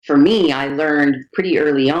for me, I learned pretty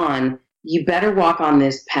early on, you better walk on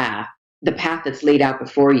this path, the path that's laid out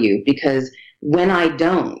before you, because when I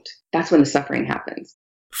don't, that's when the suffering happens.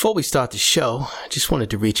 Before we start the show, I just wanted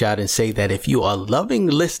to reach out and say that if you are loving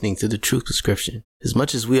listening to The Truth Prescription as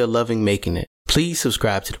much as we are loving making it, please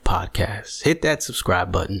subscribe to the podcast. Hit that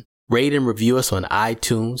subscribe button. Rate and review us on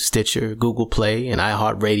iTunes, Stitcher, Google Play, and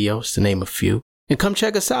iHeartRadio, just to name a few. And come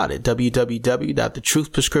check us out at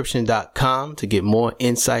www.thetruthprescription.com to get more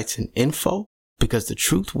insights and info, because the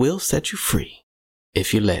truth will set you free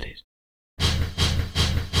if you let it.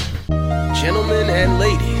 Gentlemen and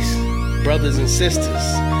ladies, brothers and sisters,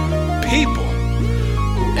 people,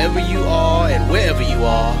 whoever you are and wherever you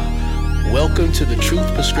are, welcome to the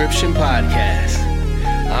Truth Prescription Podcast.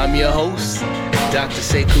 I'm your host, Dr.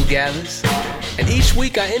 Sekou Gallis, and each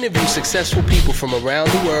week I interview successful people from around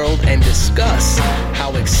the world and discuss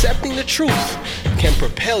how accepting the truth can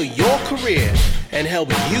propel your career and help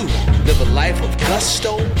you live a life of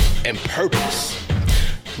gusto and purpose.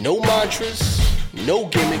 No mantras, no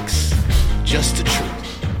gimmicks, just the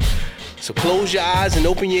truth. So close your eyes and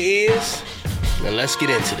open your ears, and let's get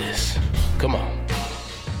into this. Come on.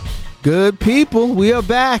 Good people, we are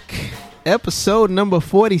back. Episode number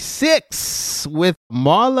 46 with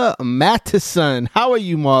Marla Mattison. How are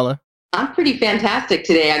you, Marla? I'm pretty fantastic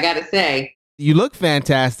today, I gotta say. You look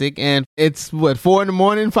fantastic, and it's what, 4 in the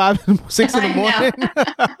morning, 5, 6 in the morning?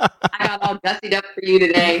 I got all dustied up for you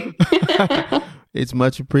today. It's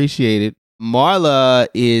much appreciated. Marla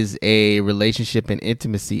is a relationship and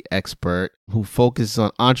intimacy expert who focuses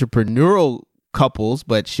on entrepreneurial couples,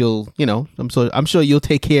 but she'll, I'm sure you'll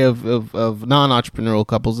take care of non-entrepreneurial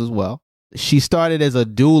couples as well. She started as a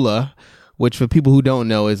doula, which for people who don't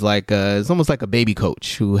know is it's almost like a baby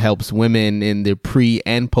coach who helps women in the pre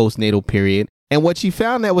and postnatal period. And what she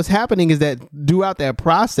found that was happening is that throughout that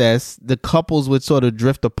process, the couples would sort of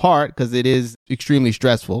drift apart because it is extremely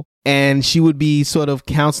stressful. And she would be sort of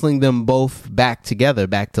counseling them both back together,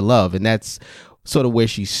 back to love. And that's sort of where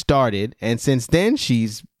she started. And since then,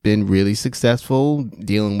 she's been really successful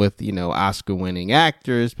dealing with, Oscar-winning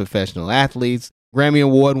actors, professional athletes, Grammy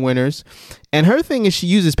Award winners. And her thing is she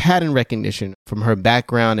uses pattern recognition from her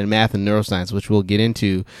background in math and neuroscience, which we'll get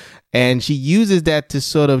into. And she uses that to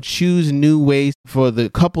sort of choose new ways for the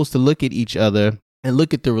couples to look at each other and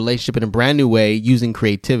look at the relationship in a brand new way using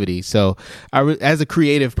creativity. So as a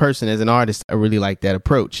creative person, as an artist, I really like that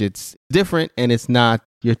approach. It's different and it's not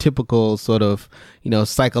your typical sort of,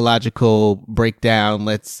 psychological breakdown.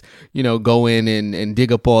 Let's, go in and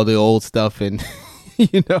dig up all the old stuff and,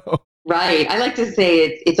 Right. I like to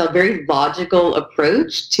say it's a very logical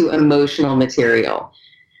approach to emotional material,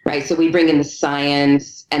 right? So we bring in the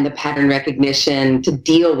science and the pattern recognition to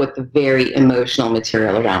deal with the very emotional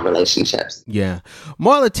material around relationships. Yeah.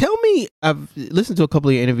 Marla, tell me, I've listened to a couple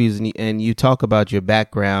of your interviews and you talk about your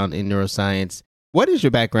background in neuroscience. What is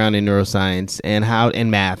your background in neuroscience and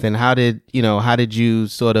math, and how did you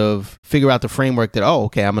sort of figure out the framework that, I'm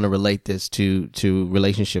going to relate this to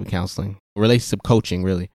relationship counseling, relationship coaching,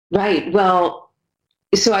 really? Right. Well,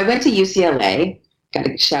 so I went to UCLA. Got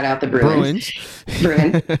to shout out the Bruins.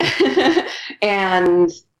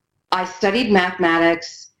 And I studied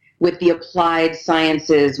mathematics with the applied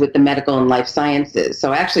sciences, with the medical and life sciences.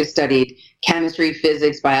 So I actually studied chemistry,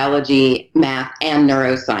 physics, biology, math, and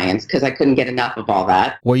neuroscience because I couldn't get enough of all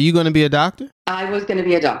that. Were you going to be a doctor? I was going to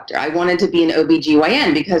be a doctor. I wanted to be an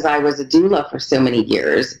OBGYN because I was a doula for so many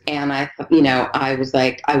years. And I was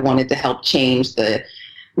like, I wanted to help change the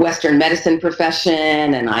Western medicine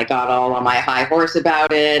profession, and I got all on my high horse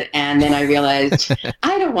about it. And then I realized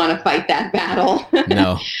I don't want to fight that battle.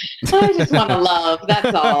 No. I just want to love.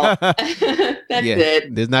 That's all. That's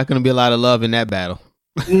it. There's not going to be a lot of love in that battle.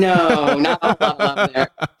 No, not a lot of love there.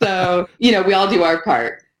 So, we all do our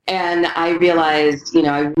part. And I realized,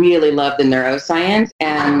 I really love the neuroscience.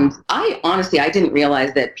 And I didn't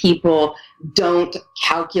realize that people don't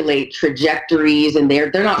calculate trajectories and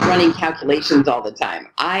they're not running calculations all the time.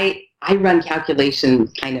 I run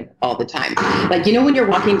calculations kind of all the time. Like, when you're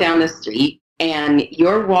walking down the street and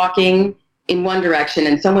you're walking in one direction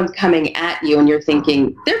and someone's coming at you and you're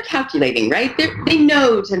thinking, they're calculating, right? They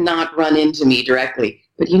know to not run into me directly.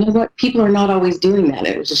 But you know what? People are not always doing that.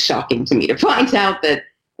 It was just shocking to me to find out that,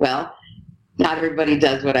 well, not everybody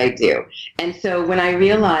does what I do. And so when I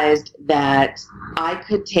realized that I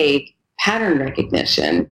could take pattern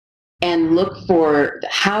recognition and look for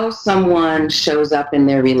how someone shows up in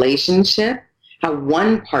their relationship, how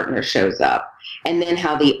one partner shows up, and then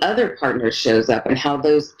how the other partner shows up, and how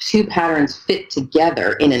those two patterns fit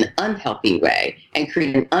together in an unhealthy way and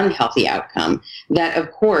create an unhealthy outcome, that of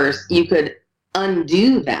course you could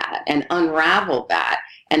undo that and unravel that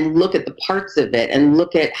and look at the parts of it and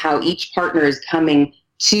look at how each partner is coming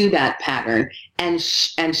to that pattern and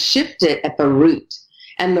shift it at the root.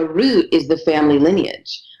 And the root is the family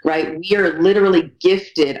lineage, right? We are literally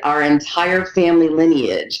gifted our entire family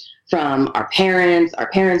lineage from our parents'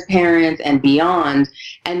 parents, and beyond.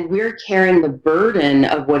 And we're carrying the burden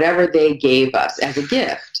of whatever they gave us as a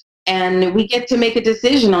gift. And we get to make a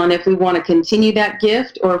decision on if we want to continue that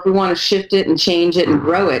gift or if we want to shift it and change it and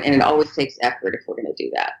grow it. And it always takes effort if we're going to do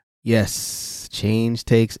that. Yes, change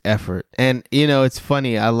takes effort. And, it's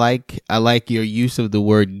funny. I like your use of the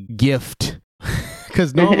word gift.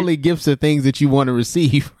 Because normally gifts are things that you want to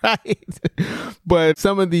receive, right? But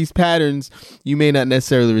some of these patterns you may not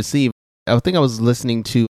necessarily receive. I think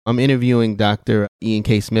I'm interviewing Dr. Ian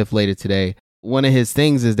K. Smith later today. One of his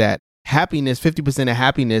things is that happiness, 50% of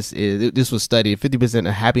happiness this was studied, 50%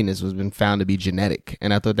 of happiness has been found to be genetic.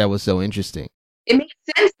 And I thought that was so interesting. It makes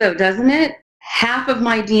sense though, doesn't it? Half of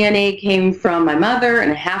my DNA came from my mother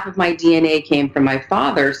and half of my DNA came from my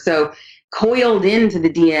father. So coiled into the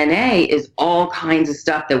DNA is all kinds of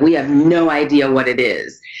stuff that we have no idea what it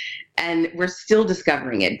is. And we're still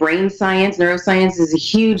discovering it. Brain science, neuroscience is a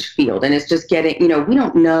huge field. And it's just getting, we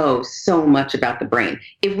don't know so much about the brain.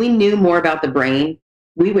 If we knew more about the brain,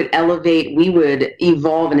 we would elevate, we would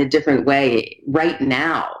evolve in a different way right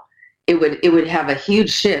now. It would have a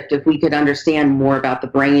huge shift if we could understand more about the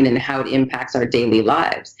brain and how it impacts our daily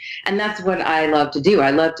lives. And that's what I love to do. I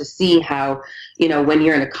love to see how, when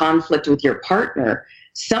you're in a conflict with your partner,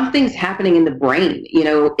 something's happening in the brain.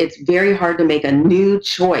 It's very hard to make a new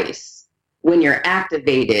choice when you're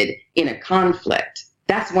activated in a conflict.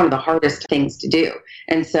 That's one of the hardest things to do.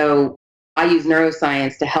 And so I use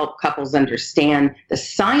neuroscience to help couples understand the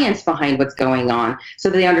science behind what's going on so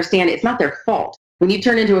that they understand it's not their fault. When you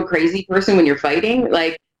turn into a crazy person when you're fighting,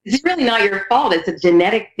 it's really not your fault. It's a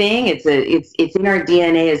genetic thing. It's in our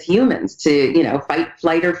DNA as humans to, fight,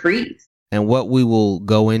 flight, or freeze. And what we will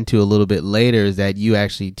go into a little bit later is that you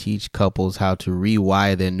actually teach couples how to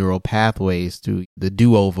rewire their neural pathways through the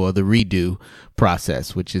do-over or the redo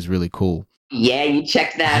process, which is really cool. Yeah, you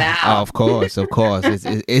checked that out. Of course.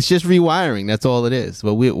 It's just rewiring. That's all it is.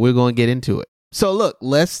 But we're going to get into it. So look,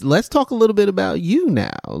 let's talk a little bit about you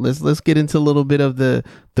now. Let's get into a little bit of the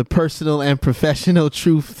personal and professional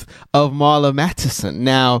truth of Marla Mattison.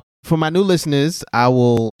 Now, for my new listeners, I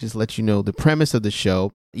will just let you know the premise of the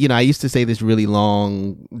show. I used to say this really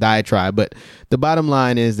long diatribe, but the bottom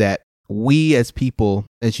line is that we as people,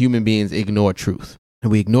 as human beings, ignore truth.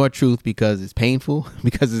 And we ignore truth because it's painful,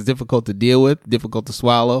 because it's difficult to deal with, difficult to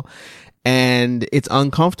swallow, and it's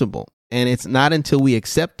uncomfortable. And it's not until we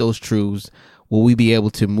accept those truths will we be able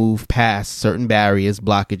to move past certain barriers,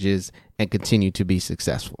 blockages, and continue to be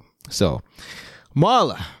successful. So,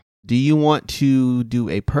 Marla, do you want to do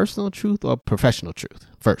a personal truth or professional truth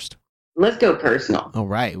first? Let's go personal. All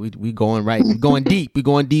right. We going right. We're going deep. We're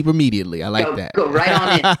going deep immediately. I like that. Go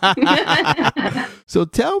right on in. So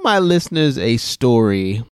tell my listeners a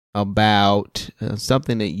story about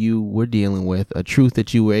something that you were dealing with, a truth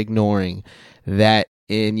that you were ignoring, that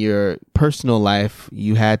in your personal life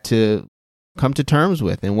you had to come to terms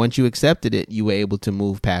with. And once you accepted it, you were able to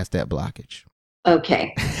move past that blockage.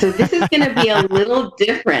 Okay. So this is going to be a little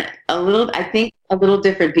different, a little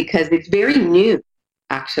different because it's very new,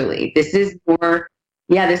 actually. This is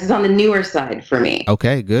on the newer side for me.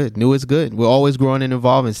 Okay, good. New is good. We're always growing and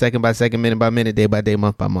evolving second by second, minute by minute, day by day,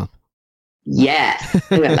 month by month. Yes.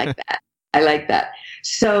 Ooh, I like that.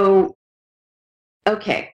 So,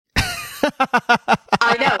 okay.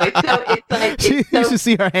 I know. You should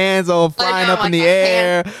see her hands all flying up in the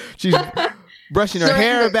air. She's brushing her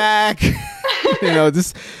hair back.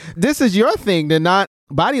 This is your thing, the not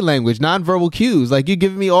body language, nonverbal cues. Like, you're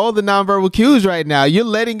giving me all the nonverbal cues right now. You're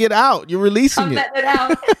letting it out. You're releasing I'm letting it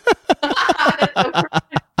out. That's so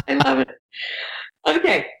perfect. I love it.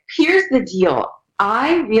 Okay, here's the deal.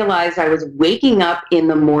 I realized I was waking up in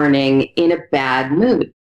the morning in a bad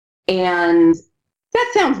mood. And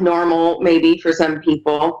that sounds normal, maybe, for some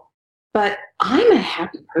people, but I'm a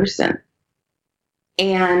happy person.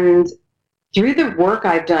 And through the work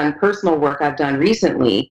I've done, personal work I've done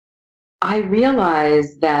recently, I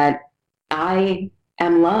realized that I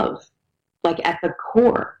am love, like at the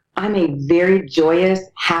core. I'm a very joyous,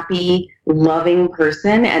 happy, loving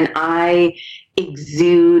person, and I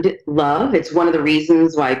exude love. It's one of the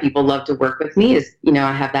reasons why people love to work with me is,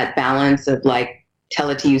 I have that balance of tell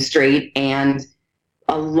it to you straight and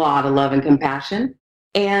a lot of love and compassion.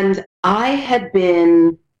 And I had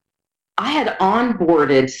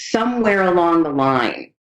onboarded somewhere along the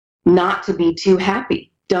line not to be too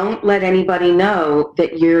happy. Don't let anybody know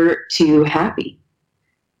that you're too happy.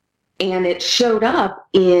 And it showed up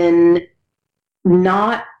in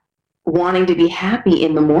not wanting to be happy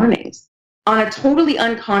in the mornings on a totally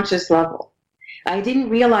unconscious level. I didn't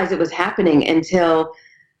realize it was happening until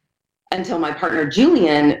my partner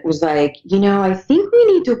Julian was like, I think we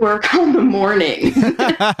need to work on the mornings.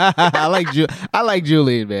 I like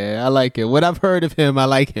Julian, man. I like him. What I've heard of him, I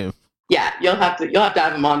like him. Yeah, you'll have to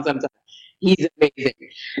have him on sometime. He's amazing,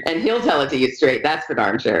 and he'll tell it to you straight. That's for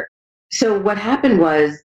darn sure. So what happened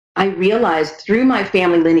was I realized through my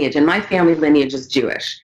family lineage, and my family lineage is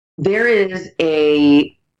Jewish, there is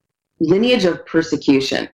a lineage of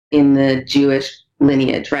persecution in the Jewish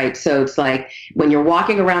lineage, right? So it's like when you're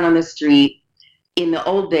walking around on the street in the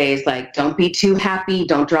old days, like, don't be too happy,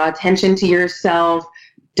 don't draw attention to yourself,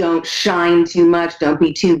 don't shine too much, don't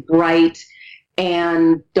be too bright,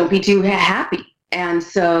 and don't be too happy. And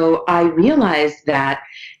so I realized that.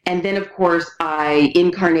 And then, of course, I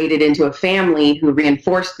incarnated into a family who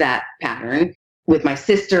reinforced that pattern. With my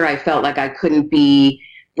sister, I felt like I couldn't be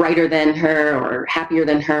brighter than her or happier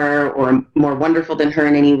than her or more wonderful than her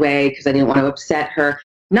in any way because I didn't want to upset her.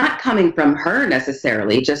 Not coming from her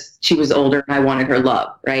necessarily, just she was older and I wanted her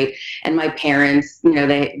love, right? And my parents,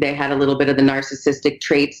 they had a little bit of the narcissistic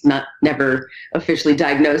traits, never officially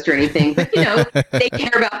diagnosed or anything, but they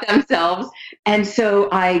care about themselves. And so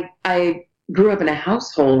I grew up in a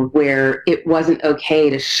household where it wasn't okay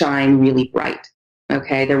to shine really bright.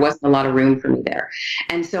 Okay, there wasn't a lot of room for me there.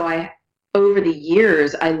 And so over the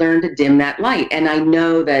years, I learned to dim that light. And I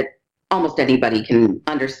know that almost anybody can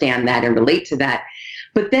understand that and relate to that.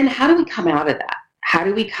 But then how do we come out of that? How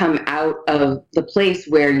do we come out of the place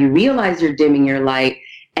where you realize you're dimming your light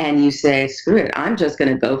and you say, screw it, I'm just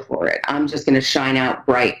going to go for it. I'm just going to shine out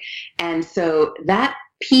bright. And so that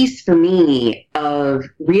piece for me of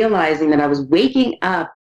realizing that I was waking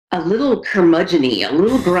up a little curmudgeon-y, a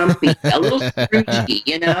little grumpy, a little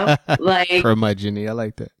scroogey, like curmudgeon-y. I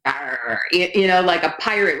like that. Like a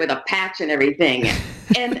pirate with a patch and everything.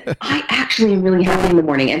 And I actually am really happy in the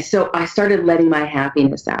morning. And so I started letting my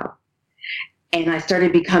happiness out. And I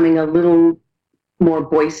started becoming a little more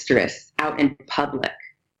boisterous out in public,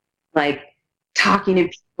 like talking to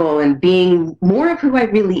people and being more of who I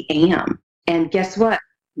really am. And guess what?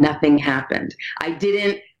 Nothing happened.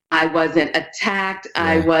 I wasn't attacked. Yeah.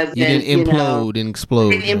 I wasn't. You didn't implode and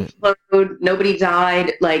explode. Didn't implode. Nobody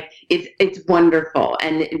died. Like it's wonderful,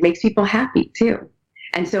 and it makes people happy too.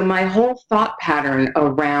 And so my whole thought pattern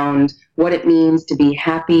around what it means to be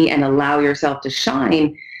happy and allow yourself to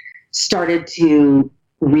shine started to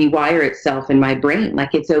rewire itself in my brain.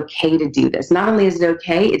 Like, it's okay to do this. Not only is it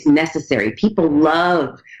okay, it's necessary. People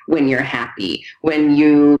love when you're happy, when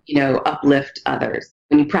you uplift others,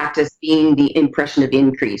 when you practice being the impression of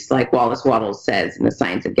increase, like Wallace Wattles says in The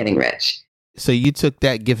Science of Getting Rich. So you took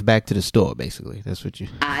that gift back to the store, basically. That's what you...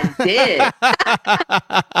 I did.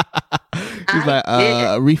 He's like,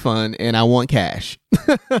 a refund, and I want cash.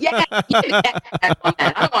 Yeah, you can cash on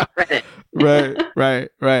that. I don't want credit.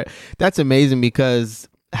 Right. That's amazing, because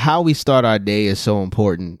how we start our day is so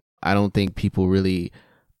important. I don't think people really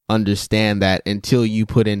understand that until you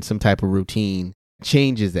put in some type of routine,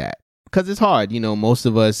 changes that. Because it's hard. Most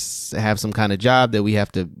of us have some kind of job that we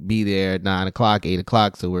have to be there at 9 o'clock, 8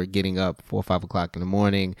 o'clock. So we're getting up 4 or 5 o'clock in the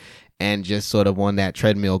morning and just sort of on that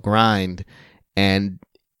treadmill grind and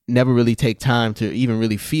never really take time to even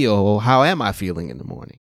really feel, well, how am I feeling in the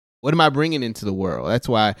morning? What am I bringing into the world? That's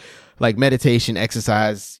why, like, meditation,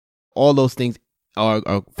 exercise, all those things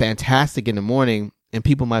are fantastic in the morning. And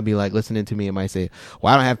people might be like listening to me and might say,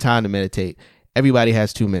 well, I don't have time to meditate. Everybody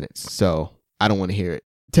has 2 minutes, so I don't want to hear it.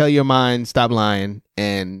 Tell your mind, stop lying,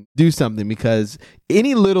 and do something, because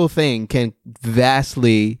any little thing can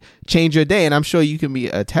vastly change your day. And I'm sure you can be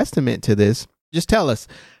a testament to this. Just tell us,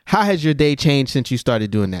 how has your day changed since you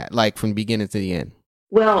started doing that, like from beginning to the end?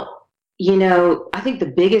 Well, I think the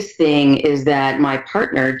biggest thing is that my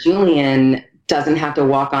partner, Julian, doesn't have to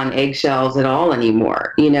walk on eggshells at all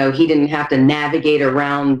anymore. He didn't have to navigate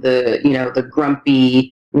around the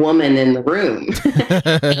grumpy woman in the room.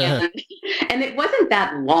 and it wasn't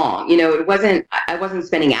that long. I wasn't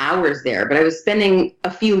spending hours there, but I was spending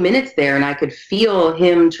a few minutes there, and I could feel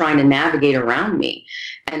him trying to navigate around me.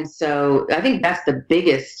 And so I think that's the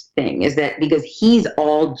biggest thing, is that because he's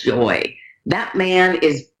all joy. That man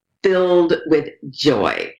is filled with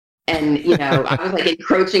joy. And, I was like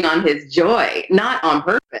encroaching on his joy, not on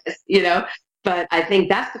purpose, but I think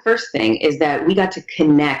that's the first thing, is that we got to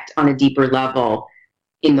connect on a deeper level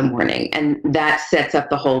in the morning. And that sets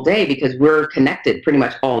up the whole day, because we're connected pretty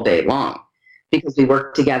much all day long, because we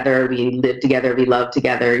work together, we live together, we love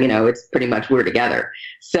together, it's pretty much we're together.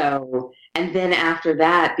 So And then after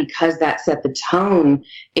that, because that set the tone,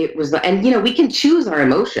 it was, and we can choose our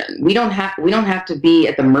emotion. We don't have to be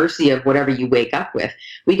at the mercy of whatever you wake up with.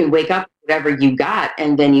 We can wake up with whatever you got,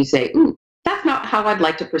 and then you say, ooh, that's not how I'd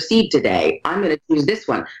like to proceed today. I'm going to choose this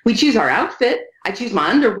one. We choose our outfit. I choose my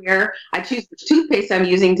underwear. I choose which toothpaste I'm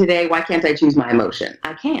using today. Why can't I choose my emotion?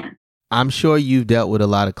 I can. I'm sure you've dealt with a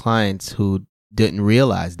lot of clients who didn't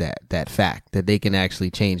realize that fact, that they can actually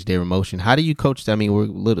change their emotion. How do you coach them? I mean,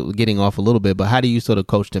 we're getting off a little bit, but how do you sort of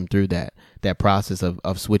coach them through that process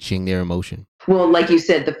of switching their emotion? Well, like you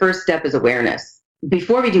said, the first step is awareness.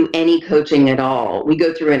 Before we do any coaching at all, we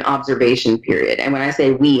go through an observation period. And when I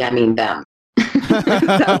say we, I mean them.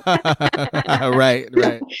 Right.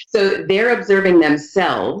 So they're observing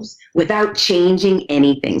themselves without changing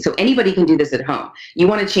anything. So anybody can do this at home. You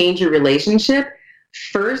want to change your relationship?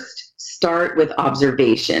 First, start with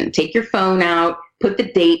observation. Take your phone out, put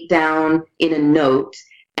the date down in a note,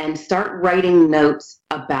 and start writing notes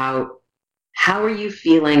about how are you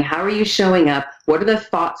feeling? How are you showing up? What are the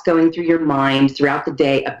thoughts going through your mind throughout the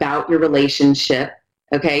day about your relationship?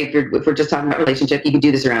 Okay, if we're just talking about relationship, you can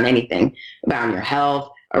do this around anything, around your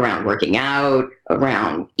health, around working out,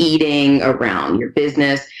 around eating, around your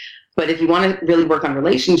business. But if you want to really work on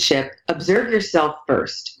relationship, observe yourself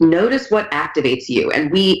first. Notice what activates you.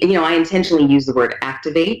 And I intentionally use the word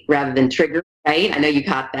activate rather than trigger, right? I know you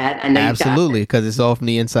caught that. I know absolutely, because it's all from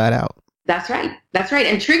the inside out. That's right.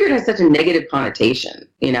 And triggered has such a negative connotation,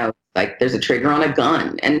 like there's a trigger on a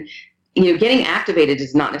gun. And getting activated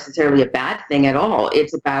is not necessarily a bad thing at all.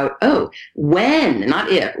 It's about, when, not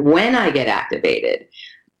if, when I get activated,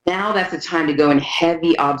 now that's the time to go in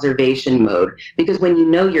heavy observation mode. Because when you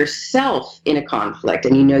know yourself in a conflict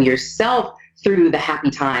and you know yourself through the happy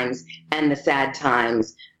times and the sad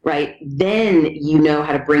times, right, then you know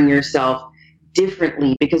how to bring yourself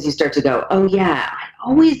differently, because you start to go, oh yeah, I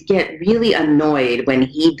always get really annoyed when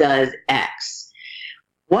he does X.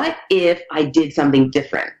 What if I did something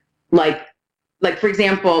different? Like for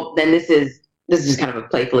example, then this is kind of a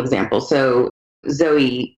playful example. So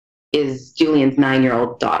Zoe is Julian's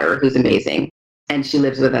 9-year-old daughter, who's amazing, and she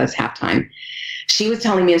lives with us half time. She was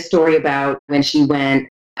telling me a story about when she went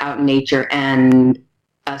out in nature and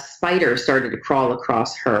a spider started to crawl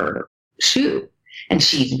across her shoe. And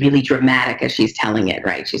she's really dramatic as she's telling it,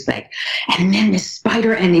 right? She's like, and then this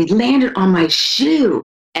spider, and he landed on my shoe.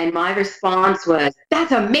 And my response was,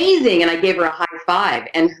 that's amazing. And I gave her a high five.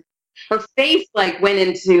 And her face went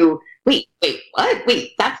into, wait, what?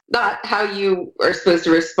 Wait, that's not how you are supposed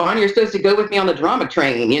to respond. You're supposed to go with me on the drama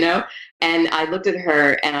train, And I looked at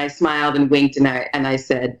her and I smiled and winked and I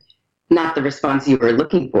said, not the response you were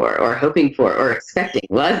looking for or hoping for or expecting,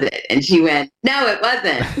 was it? And she went, no, it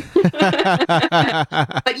wasn't.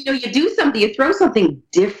 But you do something, you throw something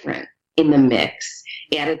different in the mix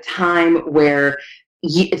at a time where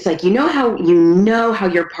it's like, how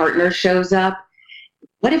your partner shows up.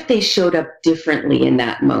 What if they showed up differently in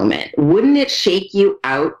that moment? Wouldn't it shake you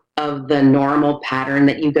out of the normal pattern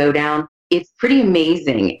that you go down? It's pretty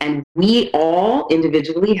amazing. And we all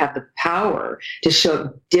individually have the power to show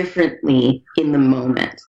up differently in the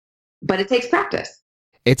moment. But it takes practice.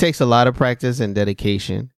 It takes a lot of practice and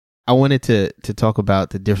dedication. I wanted to talk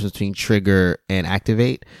about the difference between trigger and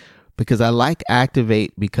activate, because I like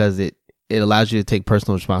activate because it allows you to take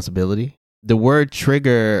personal responsibility. The word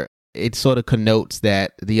trigger, it sort of connotes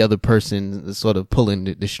that the other person is sort of pulling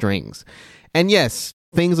the strings. And yes,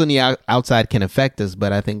 things on the outside can affect us,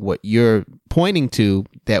 but I think what you're pointing to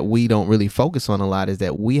that we don't really focus on a lot is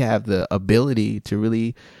that we have the ability to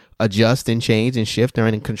really adjust and change and shift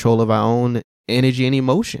and in control of our own energy and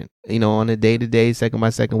emotion, on a day-to-day, second by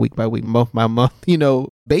second, week by week, month by month,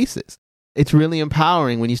 basis. It's really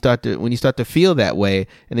empowering when you start to feel that way,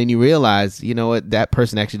 and then you realize, that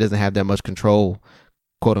person actually doesn't have that much control,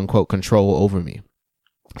 quote unquote, control over me.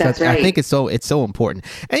 That's right. I think it's so important.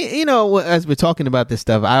 And, as we're talking about this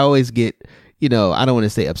stuff, I always get, I don't want to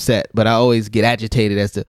say upset, but I always get agitated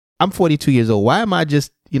as to, I'm 42 years old. Why am I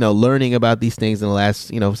just, learning about these things in the last,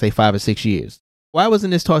 say 5 or 6 years? Why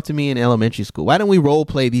wasn't this taught to me in elementary school? Why don't we role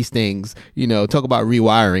play these things? Talk about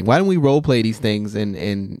rewiring. Why don't we role play these things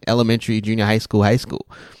in elementary, junior high school?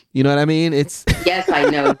 You know what I mean? Yes, I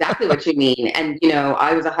know exactly what you mean. And,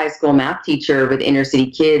 I was a high school math teacher with inner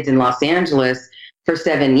city kids in Los Angeles for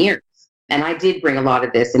 7 years. And I did bring a lot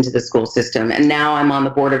of this into the school system. And now I'm on the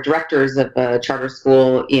board of directors of a charter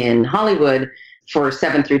school in Hollywood for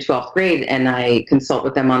 7th through 12th grade. And I consult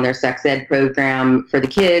with them on their sex ed program for the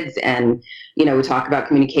kids. And, we talk about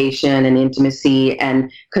communication and intimacy.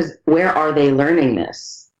 And because where are they learning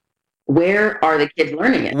this? where are the kids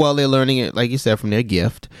learning it? Well, they're learning it, like you said, from their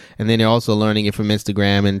gift. And then they're also learning it from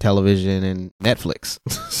Instagram and television and Netflix.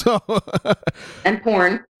 So and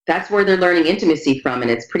porn. That's where they're learning intimacy from. And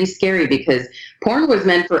it's pretty scary because porn was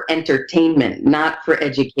meant for entertainment, not for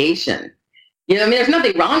education. There's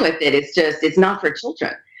nothing wrong with it. It's just, it's not for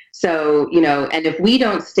children. So, and if we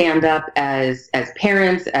don't stand up as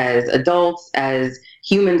parents, as adults, as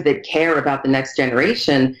humans that care about the next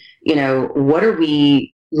generation, what are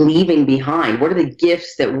we leaving behind? What are the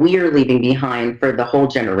gifts that we are leaving behind for the whole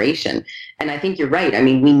generation? And I think you're right. I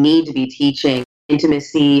mean, we need to be teaching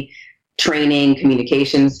intimacy training,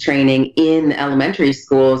 communications training in elementary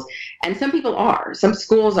schools. And some people are. Some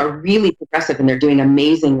schools are really progressive and they're doing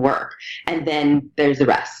amazing work. And then there's the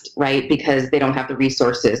rest, right? Because they don't have the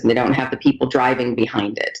resources and they don't have the people driving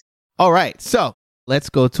behind it. All right. So let's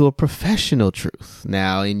go to a professional truth.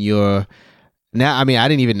 Now, I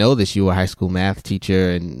didn't even know this. You were a high school math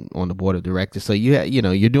teacher and on the board of directors. So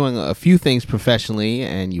you're doing a few things professionally,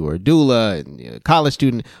 and you were a doula and you're a college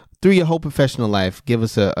student. Through your whole professional life, give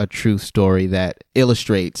us a true story that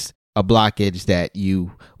illustrates a blockage that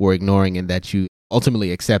you were ignoring and that you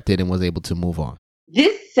ultimately accepted and was able to move on.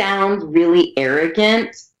 This sounds really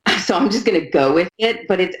arrogant, so I'm just going to go with it,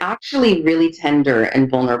 but it's actually really tender and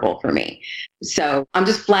vulnerable for me. So I'm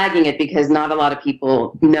just flagging it because not a lot of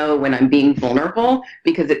people know when I'm being vulnerable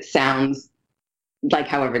because it sounds like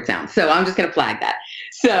however it sounds. So I'm just going to flag that.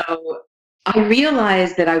 So I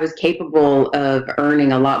realized that I was capable of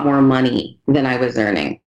earning a lot more money than I was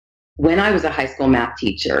earning. When I was a high school math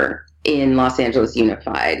teacher in Los Angeles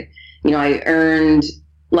Unified, I earned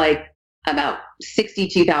like about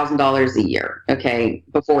 $62,000 a year,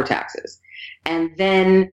 before taxes. And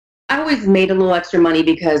then I always made a little extra money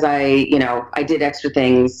because I did extra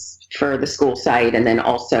things for the school site and then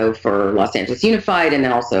also for Los Angeles Unified, and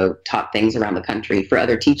then also taught things around the country for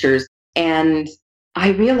other teachers. And I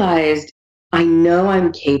realized I know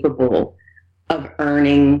I'm capable of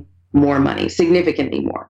earning more money, significantly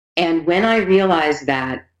more. And when I realized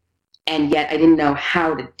that, and yet I didn't know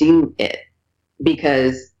how to do it,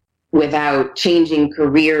 because without changing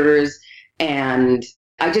careers, and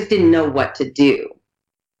I just didn't know what to do.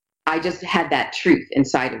 I just had that truth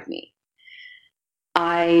inside of me.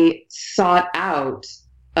 I sought out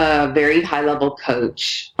a very high-level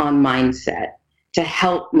coach on mindset to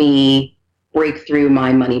help me break through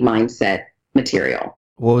my money mindset material.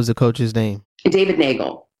 What was the coach's name? David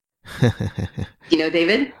Nagel. You know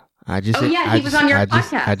David? He was on your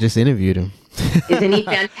podcast. I just interviewed him. Isn't he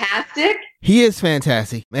fantastic? He is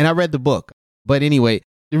fantastic. And I read the book. But anyway,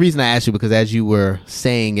 the reason I asked you, because as you were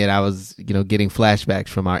saying it, I was, getting flashbacks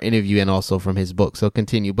from our interview and also from his book. So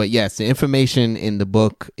continue. But yes, the information in the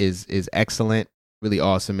book is excellent, really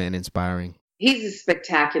awesome and inspiring. He's a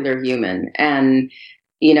spectacular human. And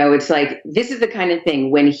it's like, this is the kind of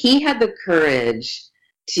thing, when he had the courage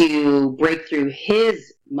to break through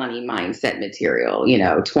his money mindset material,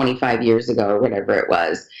 25 years ago or whatever it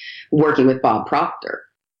was, working with Bob Proctor,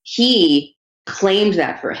 he claimed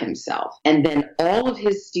that for himself. And then all of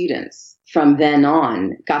his students from then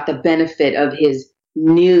on got the benefit of his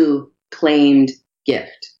new claimed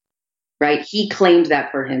gift, right? He claimed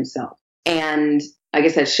that for himself. And I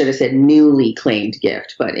guess I should have said newly claimed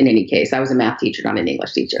gift, but in any case, I was a math teacher, not an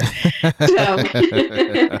English teacher.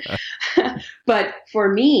 But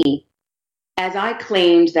for me, as I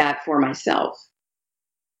claimed that for myself,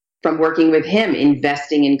 from working with him,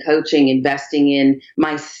 investing in coaching, investing in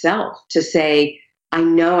myself to say, I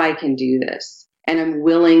know I can do this. And I'm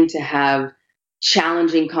willing to have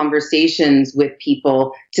challenging conversations with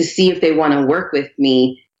people to see if they want to work with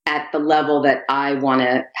me at the level that I want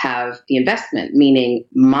to have the investment, meaning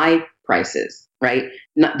my prices, right?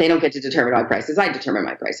 They don't get to determine my prices. I determine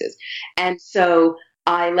my prices. And so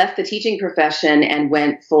I left the teaching profession and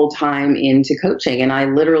went full-time into coaching. And I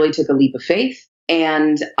literally took a leap of faith.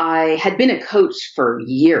 And I had been a coach for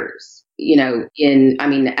years,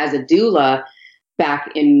 as a doula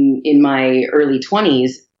back in my early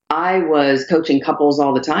 20s, I was coaching couples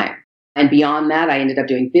all the time. And beyond that, I ended up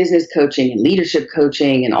doing business coaching and leadership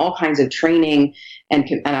coaching and all kinds of training. And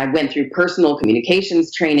I went through personal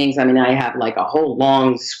communications trainings. I have like a whole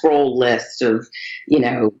long scroll list of,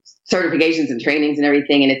 certifications and trainings and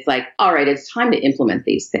everything. And it's like, all right, it's time to implement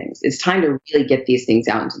these things. It's time to really get these things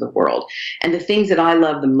out into the world. And the things that I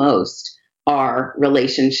love the most are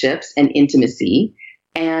relationships and intimacy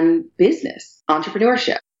and business,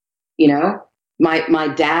 entrepreneurship. My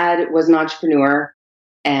dad was an entrepreneur.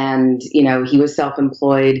 And, he was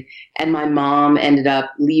self-employed, and my mom ended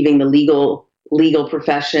up leaving the legal legal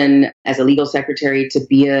profession as a legal secretary to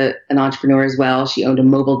be an entrepreneur as well. She owned a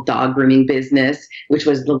mobile dog grooming business, which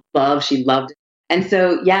was the love. She loved it. And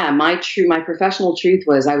so, yeah, my professional truth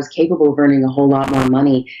was I was capable of earning a whole lot more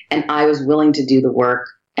money, and I was willing to do the work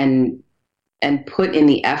and put in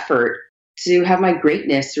the effort to have my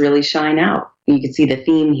greatness really shine out. You can see the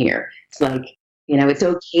theme here. It's like, it's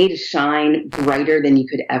okay to shine brighter than you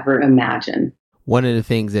could ever imagine. One of the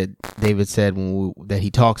things that David said that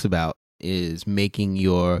he talks about is making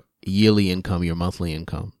your yearly income your monthly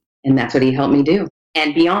income. And that's what he helped me do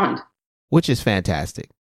and beyond. Which is fantastic.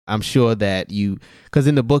 I'm sure that because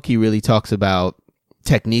in the book, he really talks about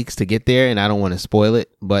techniques to get there, and I don't want to spoil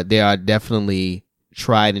it, but there are definitely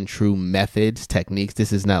tried and true methods, techniques.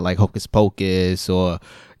 This is not like hocus pocus or,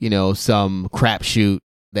 some crapshoot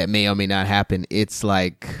that may or may not happen. It's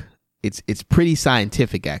like, it's pretty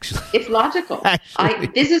scientific, actually. It's logical.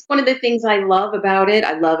 This is one of the things I love about it.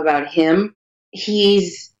 I love about him.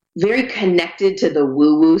 He's very connected to the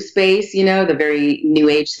woo-woo space, the very new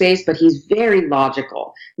age space, but he's very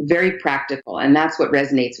logical, very practical. And that's what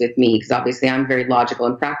resonates with me, because obviously I'm very logical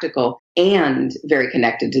and practical and very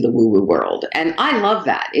connected to the woo-woo world. And I love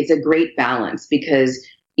that. It's a great balance because,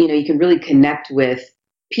 you can really connect with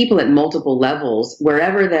people at multiple levels.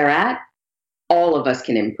 Wherever they're at, all of us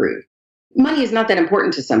can improve. Money is not that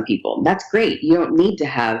important to some people. That's great. You don't need to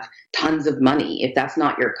have tons of money if that's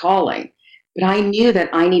not your calling. But I knew that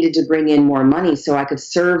I needed to bring in more money so I could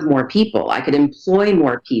serve more people. I could employ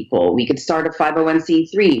more people. We could start a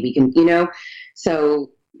 501c3. We can,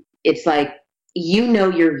 so it's like,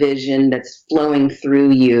 your vision that's flowing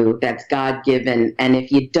through you, that's God-given. And if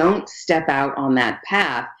you don't step out on that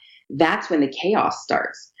path, that's when the chaos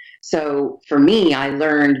starts. So for me, I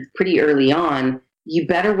learned pretty early on, you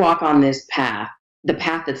better walk on this path, the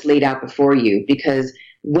path that's laid out before you, because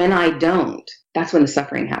when I don't, that's when the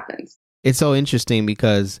suffering happens. It's so interesting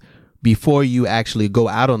because before you actually go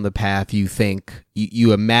out on the path, you think,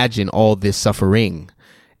 you imagine all this suffering.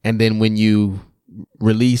 And then when you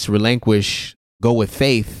relinquish, go with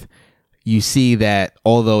faith, you see that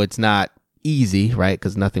although it's not easy, right?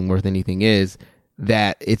 Because nothing worth anything is,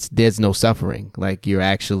 that there's no suffering. Like you're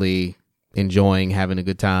actually enjoying having a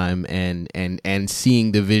good time and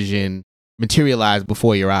seeing the vision materialize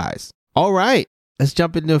before your eyes. All right, let's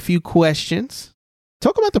jump into a few questions.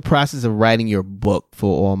 Talk about the process of writing your book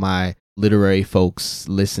for all my literary folks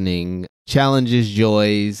listening. Challenges,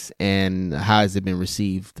 joys, and how has it been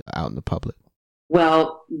received out in the public?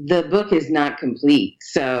 Well, the book is not complete.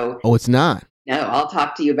 So Oh, it's not? No, I'll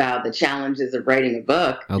talk to you about the challenges of writing a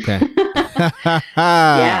book. Okay.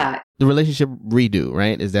 Yeah. The Relationship Redo,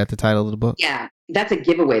 right? Is that the title of the book? Yeah, that's a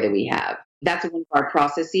giveaway that we have. That's one of our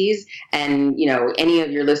processes. And, any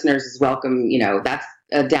of your listeners is welcome. That's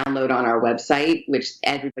a download on our website, which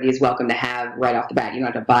everybody is welcome to have right off the bat. You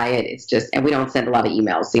don't have to buy it. It's just, and we don't send a lot of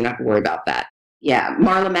emails, so you don't have to worry about that. Yeah,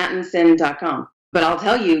 marlamattinson.com. But I'll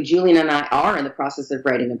tell you, Julian and I are in the process of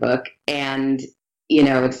writing a book. And,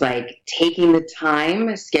 it's like taking the time,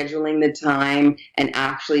 scheduling the time, and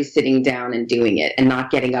actually sitting down and doing it and not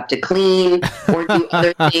getting up to clean or do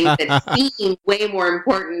other things that seem way more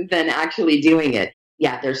important than actually doing it.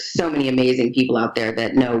 Yeah, there's so many amazing people out there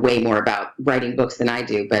that know way more about writing books than I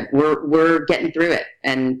do, but we're getting through it.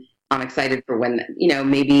 And I'm excited for when,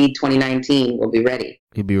 maybe 2019 we'll be ready.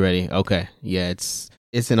 You'll be ready. Okay. Yeah,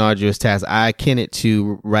 it's an arduous task. I akin it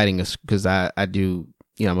to writing because I do,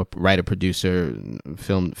 I'm a writer, producer,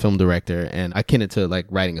 film director, and I akin it to like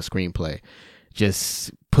writing a screenplay,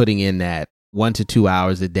 just putting in that 1 to 2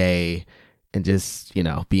 hours a day and just,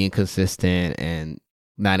 being consistent and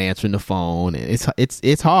not answering the phone. And it's hard.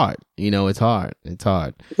 It's hard. It's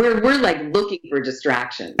hard. We're like looking for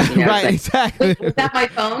distractions. Right, like, exactly. Was that my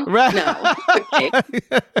phone? Right. No. Okay.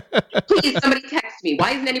 Please, somebody text me.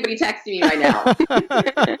 Why isn't anybody texting me right now?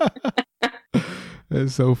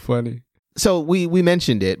 That's so funny. So we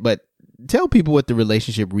mentioned it, but tell people what the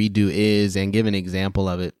Relationship Redo is and give an example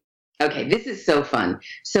of it. Okay, this is so fun.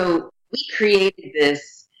 So we created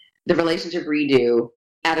the Relationship Redo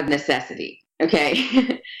out of necessity.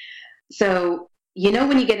 Okay. So,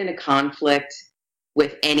 when you get in a conflict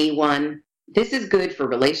with anyone, this is good for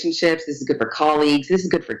relationships. This is good for colleagues. This is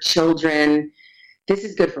good for children. This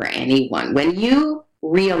is good for anyone. When you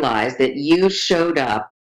realize that you showed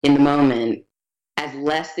up in the moment as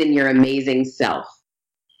less than your amazing self,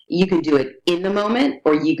 you can do it in the moment,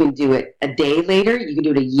 or you can do it a day later. You can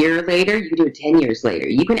do it a year later. You can do it 10 years later.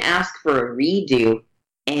 You can ask for a redo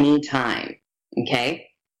anytime. Okay.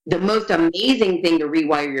 The most amazing thing to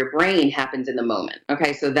rewire your brain happens in the moment.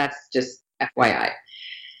 Okay, so that's just FYI.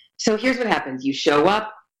 So here's what happens. You show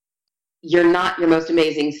up, you're not your most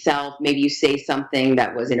amazing self. Maybe you say something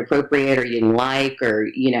that was inappropriate or you didn't like, or,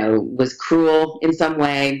 was cruel in some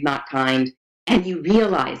way, not kind. And you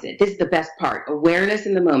realize it. This is the best part. Awareness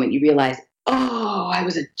in the moment. You realize, oh, I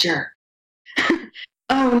was a jerk.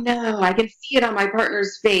 Oh no, I can see it on my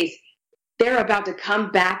partner's face. They're about to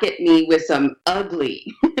come back at me with some ugly.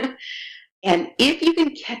 And if you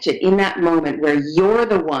can catch it in that moment where you're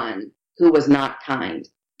the one who was not kind,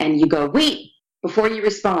 and you go, wait, before you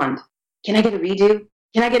respond, can I get a redo?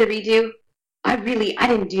 Can I get a redo? I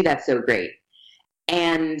didn't do that so great.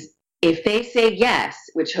 And if they say yes,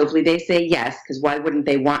 which hopefully they say yes, because why wouldn't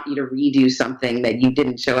they want you to redo something that you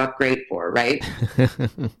didn't show up great for, right?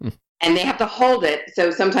 And they have to hold it. So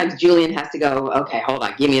sometimes Julian has to go, okay, hold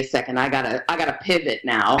on, give me a second. I gotta pivot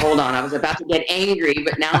now. Hold on. I was about to get angry,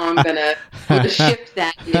 but now I'm gonna shift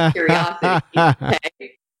that into curiosity.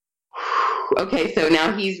 Okay. Okay, so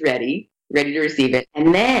now he's ready to receive it.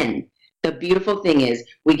 And then the beautiful thing is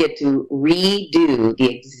we get to redo the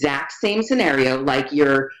exact same scenario like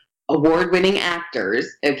your award-winning actors,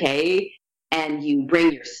 okay? And you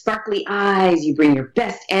bring your sparkly eyes, you bring your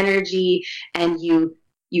best energy, and you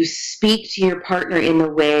speak to your partner in the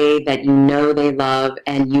way that you know they love,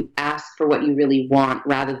 and you ask for what you really want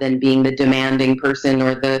rather than being the demanding person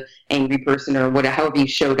or the angry person or whatever, however you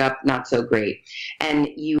showed up, not so great. And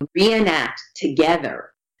you reenact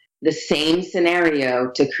together the same scenario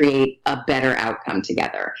to create a better outcome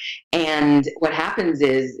together. And what happens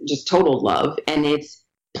is just total love, and it's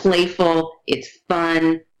playful, it's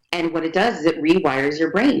fun, and what it does is it rewires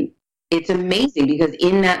your brain. It's amazing because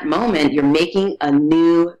in that moment, you're making a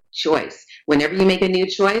new choice. Whenever you make a new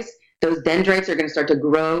choice, those dendrites are going to start to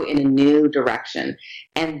grow in a new direction.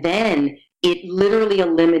 And then it literally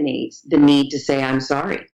eliminates the need to say, I'm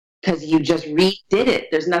sorry, because you just redid it.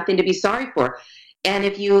 There's nothing to be sorry for. And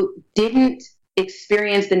if you didn't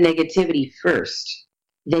experience the negativity first,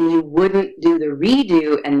 then you wouldn't do the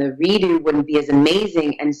redo, and the redo wouldn't be as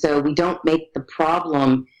amazing. And so we don't make the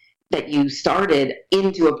problem that you started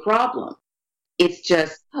into a problem. It's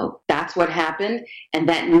just, oh, that's what happened, and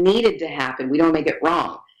that needed to happen. We don't make it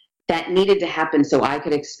wrong. That needed to happen so I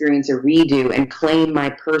could experience a redo and claim my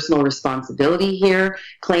personal responsibility here,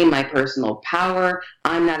 claim my personal power.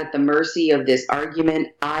 I'm not at the mercy of this argument.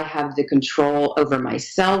 I have the control over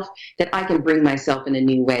myself, that I can bring myself in a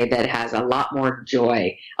new way that has a lot more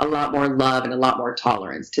joy, a lot more love, and a lot more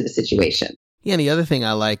tolerance to the situation. Yeah, and the other thing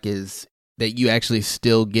I like is that you actually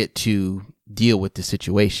still get to deal with the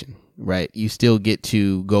situation, right? You still get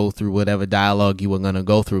to go through whatever dialogue you were going to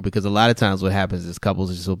go through, because a lot of times what happens is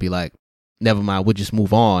couples just will be like, never mind, we'll just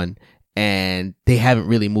move on. And they haven't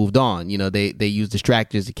really moved on. They use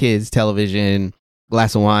distractors, the kids, television,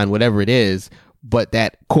 glass of wine, whatever it is. But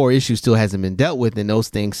that core issue still hasn't been dealt with. And those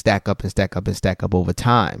things stack up and stack up and stack up over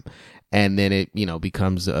time. And then it,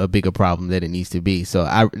 becomes a bigger problem than it needs to be.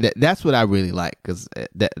 So that's what I really like, because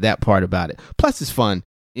that part about it. Plus, it's fun.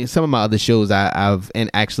 In some of my other shows,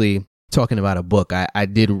 and actually talking about a book, I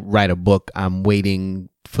did write a book. I'm waiting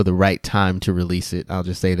for the right time to release it. I'll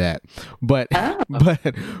just say that. But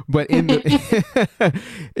but in the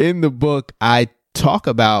in the book, I talk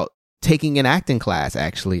about taking an acting class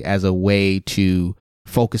actually as a way to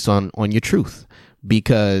focus on your truth.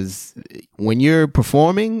 Because when you're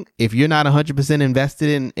performing, if you're not 100%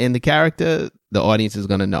 invested in the character, the audience is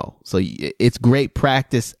going to know. So it's great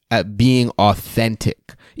practice at being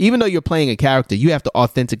authentic. Even though you're playing a character, you have to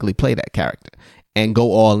authentically play that character and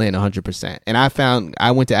go all in 100%. And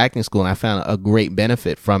I went to acting school and I found a great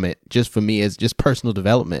benefit from it, just for me as just personal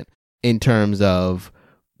development in terms of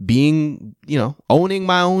being, owning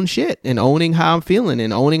my own shit and owning how I'm feeling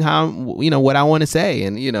and owning how, what I want to say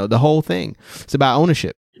and, the whole thing. It's about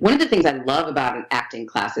ownership. One of the things I love about acting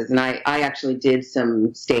classes, and I actually did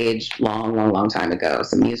some stage long time ago,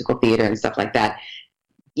 some musical theater and stuff like that.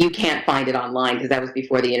 You can't find it online because that was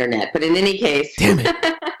before the internet. But in any case. Damn it.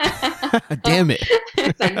 Damn it.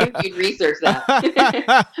 I knew you'd research that.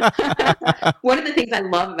 One of the things I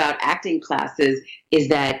love about acting classes is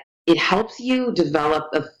that it helps you develop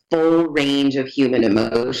a full range of human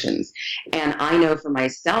emotions. And I know for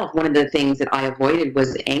myself, one of the things that I avoided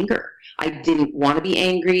was anger. I didn't want to be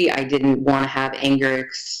angry. I didn't want to have anger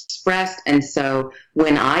expressed. And so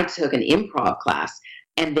when I took an improv class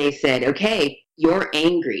and they said, okay, you're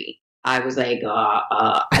angry, I was like,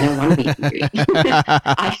 I don't want to be angry.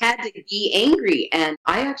 I had to be angry. And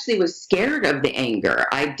I actually was scared of the anger.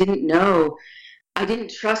 I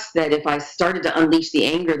didn't trust that if I started to unleash the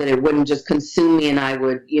anger that it wouldn't just consume me and I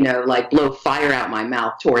would, blow fire out my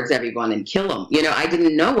mouth towards everyone and kill them. I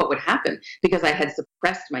didn't know what would happen because I had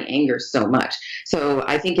suppressed my anger so much. So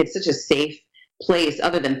I think it's such a safe place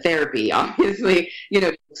other than therapy, obviously,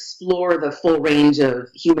 to explore the full range of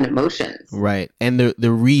human emotions. Right. And the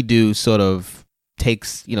redo sort of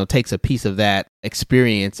takes a piece of that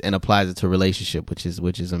experience and applies it to a relationship, which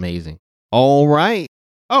is amazing. All right.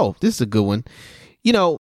 Oh, this is a good one.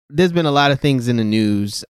 There's been a lot of things in the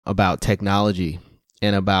news about technology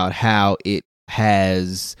and about how it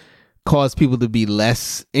has caused people to be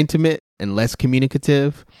less intimate and less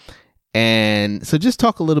communicative. And so just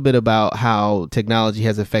talk a little bit about how technology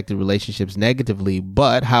has affected relationships negatively,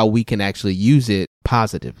 but how we can actually use it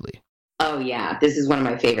positively. Oh, yeah. This is one of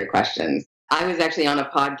my favorite questions. I was actually on a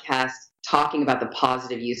podcast talking about the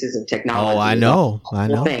positive uses of technology. Oh, I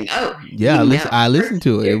know. Thing. Oh, yeah. I listened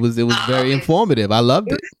to it. It was very informative. I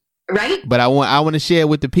loved it. Right. But I want to share it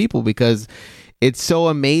with the people because it's so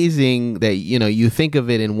amazing that, you think of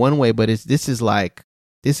it in one way, but this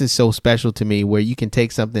is so special to me where you can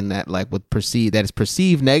take something that is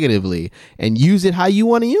perceived negatively and use it how you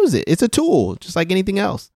want to use it. It's a tool, just like anything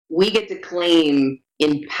else. We get to claim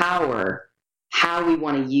in power how we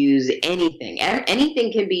want to use anything.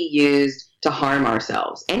 Anything can be used to harm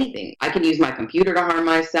ourselves. Anything. I can use my computer to harm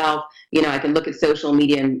myself. I can look at social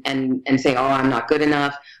media and say, oh, I'm not good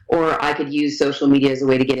enough. Or I could use social media as a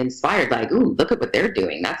way to get inspired. Like, ooh, look at what they're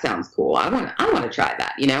doing. That sounds cool. I want to try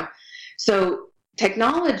that, So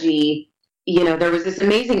technology, there was this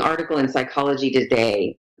amazing article in Psychology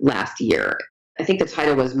Today last year. I think the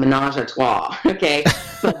title was Menage a Trois, okay?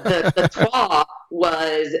 But the trois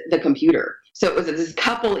was the computer. So it was this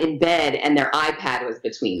couple in bed and their iPad was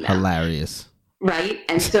between them. Hilarious. Right?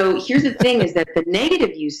 And so here's the thing is that the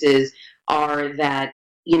negative uses are that,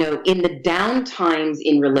 in the downtimes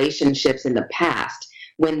in relationships in the past,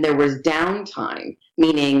 when there was downtime,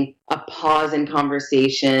 meaning a pause in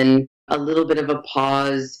conversation, a little bit of a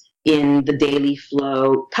pause in the daily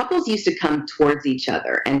flow, couples used to come towards each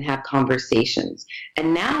other and have conversations.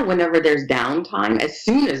 And now whenever there's downtime, as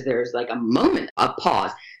soon as there's like a moment, a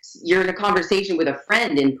pause, you're in a conversation with a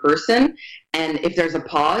friend in person, and if there's a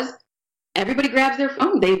pause, everybody grabs their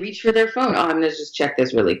phone. They reach for their phone. Oh, I'm going to just check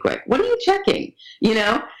this really quick. What are you checking?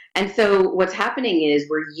 And so what's happening is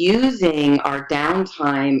we're using our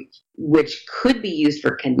downtime, which could be used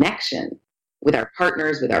for connection with our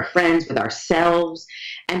partners, with our friends, with ourselves,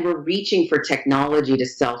 and we're reaching for technology to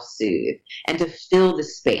self-soothe and to fill the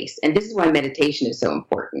space. And this is why meditation is so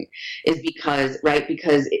important, is because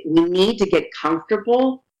we need to get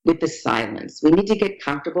comfortable with the silence. We need to get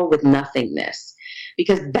comfortable with nothingness,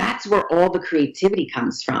 because that's where all the creativity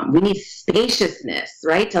comes from. We need spaciousness,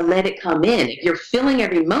 right, to let it come in. If you're filling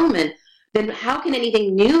every moment, then how can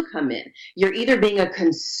anything new come in? You're either being a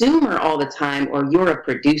consumer all the time or you're a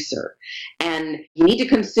producer. And you need to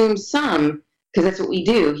consume some, because that's what we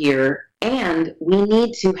do here. And we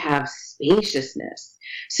need to have spaciousness.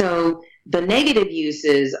 So the negative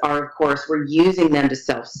uses are, of course, we're using them to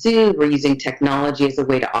self-soothe. We're using technology as a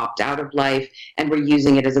way to opt out of life. And we're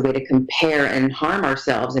using it as a way to compare and harm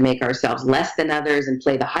ourselves and make ourselves less than others and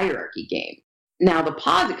play the hierarchy game. Now, the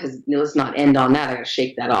positive, because let's not end on that. I got to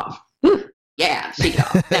shake that off. Whew, yeah, shake it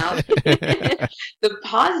off. Now, the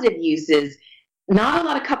positive uses, not a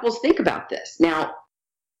lot of couples think about this. Now,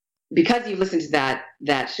 because you listened to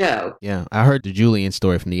that show. Yeah, I heard the Julian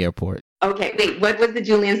story from the airport. Okay, wait, what was the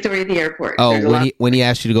Julian story at the airport? Oh, when he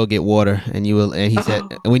asked you to go get water, and he said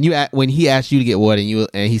when he asked you to get water,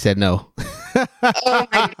 and he said no. Oh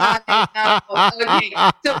my God, I know. Okay,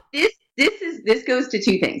 so this goes to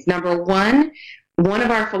two things. Number one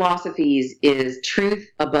of our philosophies is truth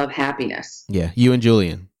above happiness. Yeah, you and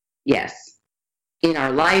Julian. Yes, in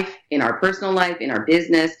our life, in our personal life, in our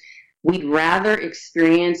business, we'd rather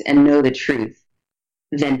experience and know the truth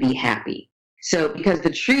than be happy. So, because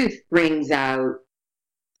the truth brings out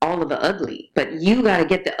all of the ugly, but you got to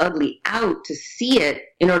get the ugly out to see it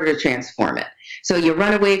in order to transform it. So you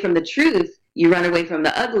run away from the truth, you run away from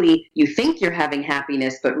the ugly, you think you're having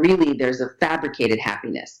happiness, but really there's a fabricated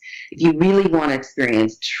happiness. If you really want to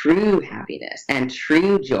experience true happiness and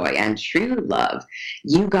true joy and true love,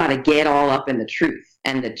 you got to get all up in the truth.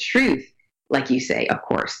 And the truth, like you say, of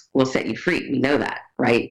course, will set you free. We know that,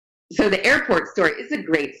 right? So the airport story is a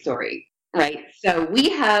great story. Right. So we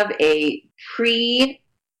have a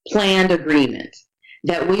pre-planned agreement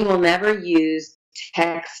that we will never use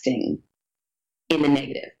texting in the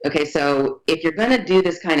negative. Okay. So if you're going to do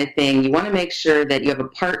this kind of thing, you want to make sure that you have a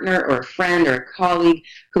partner or a friend or a colleague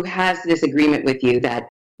who has this agreement with you that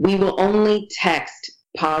we will only text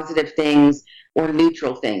positive things or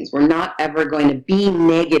neutral things. We're not ever going to be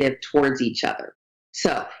negative towards each other.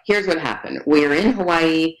 So here's what happened. We're in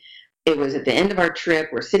Hawaii. it was at the end of our trip.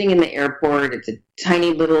 We're sitting in the airport. It's a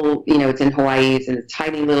tiny little, it's in Hawaii. It's in a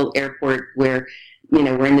tiny little airport where,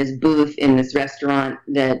 we're in this booth in this restaurant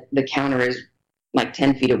that the counter is like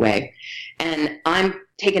 10 feet away. And I'm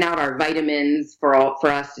taking out our vitamins for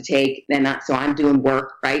us to take. And so I'm doing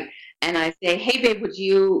work, right? And I say, hey, babe, would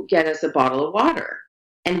you get us a bottle of water?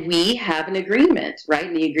 And we have an agreement, right?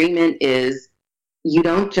 And the agreement is you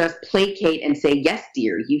don't just placate and say, yes,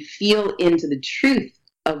 dear. You feel into the truth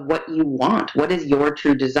of what you want. What is your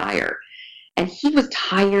true desire? And he was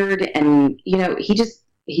tired and,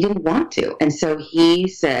 he didn't want to. And so he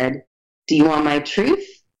said, do you want my truth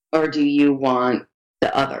or do you want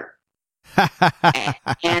the other?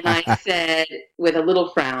 And I said, with a little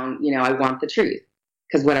frown, I want the truth.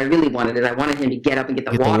 Because what I really wanted is I wanted him to get up and get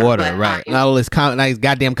the water. Right. Not all this nice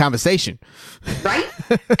goddamn conversation. Right?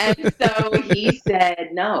 And so he said,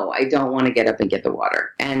 no, I don't want to get up and get the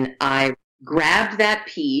water. And I grabbed that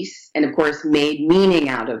piece and, of course, made meaning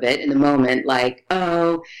out of it in the moment. Like,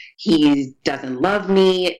 oh, he doesn't love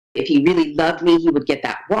me. If he really loved me, he would get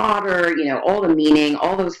that water. All the meaning,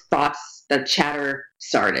 all those thoughts, the chatter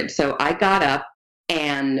started. So I got up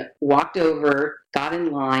and walked over, got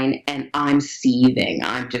in line, and I'm seething.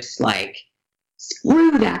 I'm just like,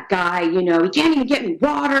 screw that guy, he can't even get me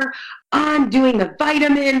water. I'm doing the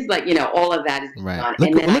vitamins, all of that is right. on.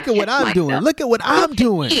 Look at what I'm doing. Look at what I'm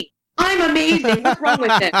doing. I'm amazing. What's wrong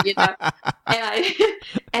with him?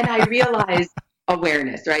 And I realized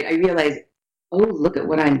awareness, right? I realized, oh, look at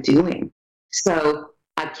what I'm doing. So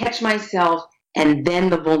I catch myself, and then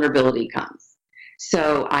the vulnerability comes.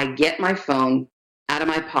 So I get my phone out of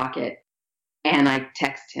my pocket and I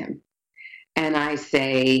text him and I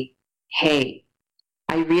say, hey,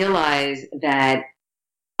 I realize that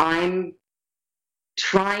I'm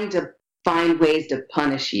trying to find ways to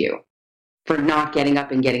punish you for not getting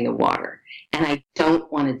up and getting the water. And I don't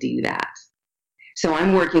want to do that. So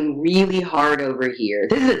I'm working really hard over here.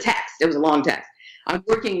 This is a text. It was a long text. I'm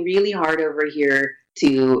working really hard over here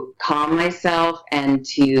to calm myself and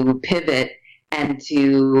to pivot and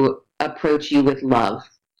to approach you with love.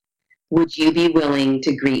 Would you be willing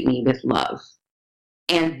to greet me with love?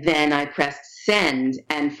 And then I pressed send.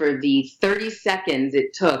 And for the 30 seconds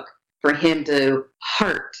it took for him to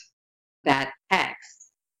heart that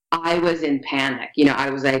text, I was in panic. I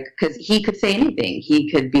was like, because he could say anything. He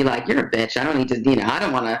could be like, you're a bitch. I don't need to, I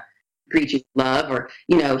don't want to greet you with love. Or,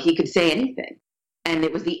 he could say anything. And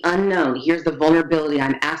it was the unknown. Here's the vulnerability.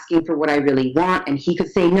 I'm asking for what I really want. And he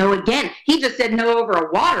could say no again. He just said no over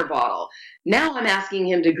a water bottle. Now I'm asking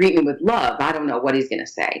him to greet me with love. I don't know what he's going to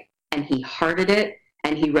say. And he hearted it.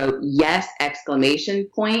 And he wrote, yes, exclamation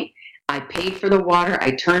point. I paid for the water.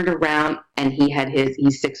 I turned around and he's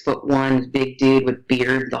 6'1", big dude with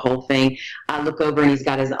beard, the whole thing. I look over and he's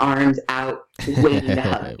got his arms out waiting to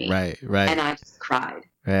hug me. Right. And I just cried.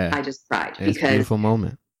 Yeah. I just cried. It's a beautiful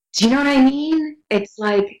moment. Do you know what I mean? It's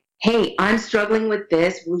like, hey, I'm struggling with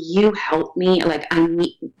this. Will you help me?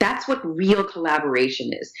 That's what real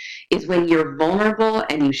collaboration is when you're vulnerable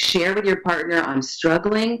and you share with your partner, I'm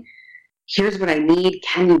struggling. Here's what I need.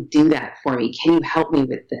 Can you do that for me? Can you help me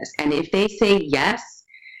with this? And if they say yes,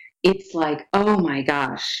 it's like, oh my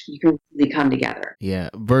gosh, you can really come together. Yeah.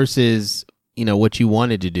 Versus, what you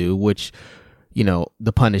wanted to do, which,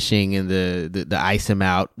 the punishing and the ice him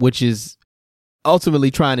out, which is ultimately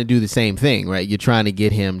trying to do the same thing, right? You're trying to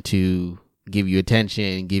get him to give you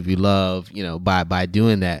attention, give you love, by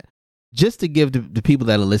doing that. Just to give the people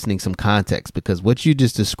that are listening some context, because what you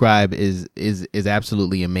just described is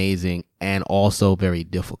absolutely amazing and also very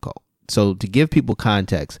difficult. So to give people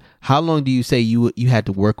context, how long do you say you had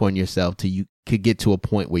to work on yourself till you could get to a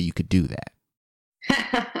point where you could do that?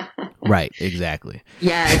 Right, exactly.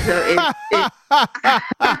 Yeah.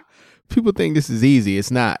 So people think this is easy.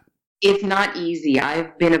 It's not. It's not easy.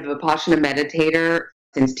 I've been a Vipassana meditator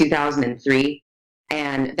since 2003.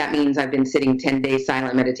 And that means I've been sitting 10-day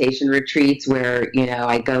silent meditation retreats where,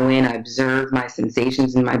 I go in, I observe my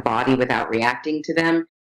sensations in my body without reacting to them.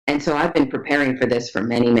 And so I've been preparing for this for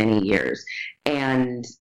many, many years. And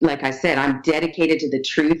like I said, I'm dedicated to the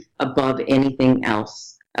truth above anything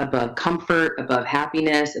else, above comfort, above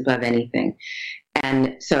happiness, above anything.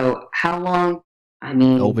 And so how long? I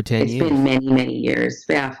mean, over 10 years. It's been many, many years.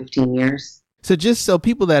 Yeah, 15 years. So just so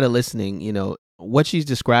people that are listening, what she's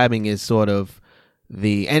describing is sort of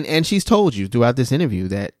and she's told you throughout this interview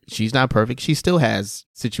that she's not perfect. She still has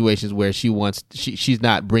situations where she's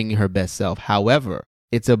not bringing her best self. However,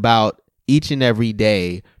 it's about each and every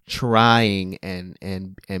day trying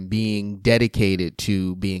and being dedicated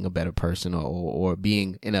to being a better person or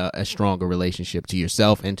being in a stronger relationship to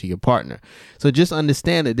yourself and to your partner. So just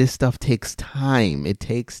understand that this stuff takes time. It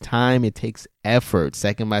takes time. It takes effort,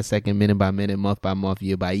 second by second, minute by minute, month by month,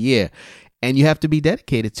 year by year. And you have to be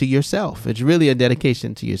dedicated to yourself. It's really a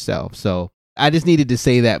dedication to yourself. So I just needed to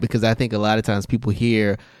say that because I think a lot of times people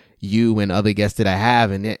hear you and other guests that I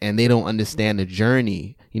have and they don't understand the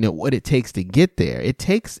journey, what it takes to get there. It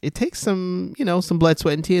takes some, some blood,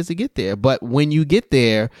 sweat, and tears to get there. But when you get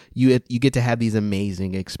there, you get to have these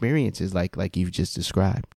amazing experiences like you've just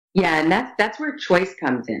described. Yeah, and that's where choice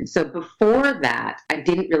comes in. So before that, I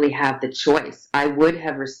didn't really have the choice. I would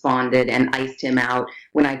have responded and iced him out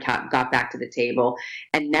when I got back to the table.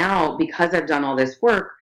 And now, because I've done all this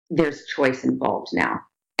work, there's choice involved now.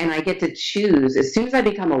 And I get to choose. As soon as I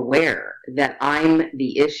become aware that I'm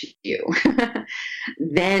the issue,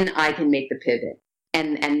 then I can make the pivot.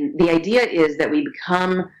 And the idea is that we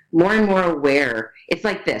become more and more aware. It's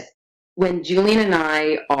like this. When Julian and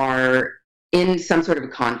I are in some sort of a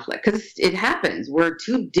conflict, because it happens. We're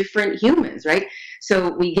two different humans, right?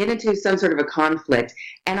 So we get into some sort of a conflict,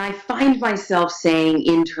 and I find myself saying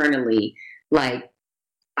internally, like,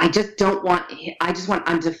 I'm defensive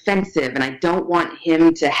and I don't want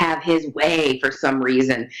him to have his way for some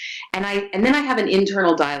reason. And then I have an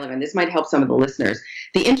internal dialogue, and this might help some of the listeners.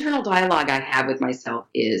 The internal dialogue I have with myself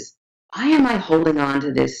is, why am I holding on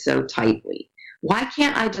to this so tightly? Why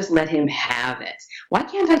can't I just let him have it? Why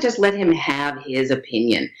can't I just let him have his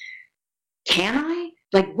opinion? Can I?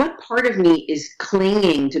 Like, what part of me is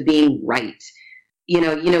clinging to being right? You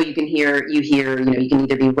can hear, you can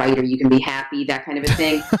either be right or you can be happy, that kind of a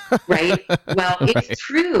thing, right? Well, it's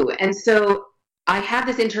true. And so I have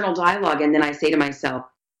this internal dialogue, and then I say to myself,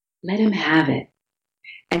 let him have it.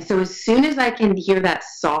 And so as soon as I can hear that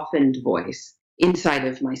softened voice inside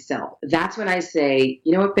of myself, that's when I say,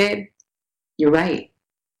 you know what, babe? You're right.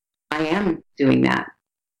 I am doing that.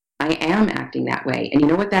 I am acting that way. And you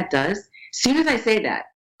know what that does? As soon as I say that,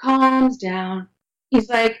 calms down. He's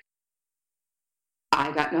like,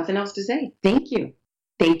 I got nothing else to say. Thank you.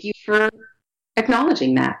 Thank you for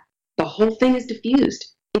acknowledging that. The whole thing is diffused.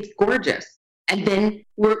 It's gorgeous. And then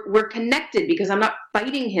we're connected because I'm not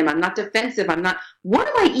fighting him. I'm not defensive. What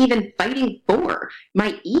am I even fighting for?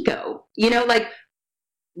 My ego.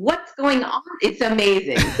 What's going on? It's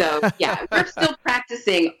amazing. So yeah, we're still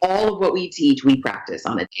practicing all of what we teach. We practice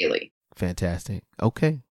on a daily. Fantastic.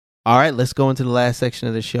 Okay. All right. Let's go into the last section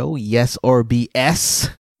of the show. Yes or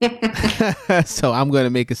BS. So I'm going to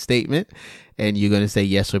make a statement and you're going to say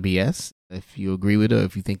yes or BS. If you agree with it or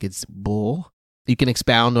if you think it's bull, you can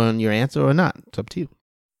expound on your answer or not. It's up to you.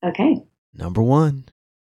 Okay. Number 1,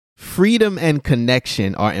 freedom and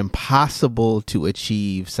connection are impossible to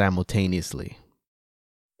achieve simultaneously.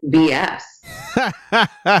 BS. That's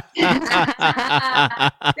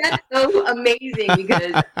so amazing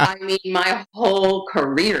because my whole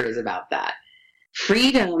career is about that.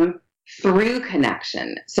 Freedom through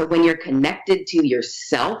connection. So when you're connected to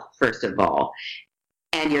yourself, first of all,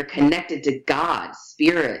 and you're connected to God,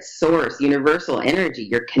 spirit, source, universal energy,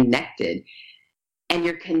 you're connected. And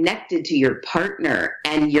you're connected to your partner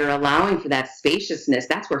and you're allowing for that spaciousness.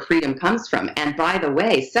 That's where freedom comes from. And by the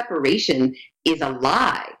way, separation is a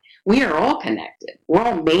lie. We are all connected. We're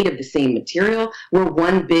all made of the same material. We're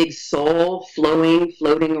one big soul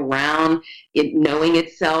floating around, knowing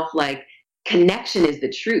itself. Like, connection is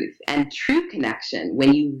the truth. And true connection,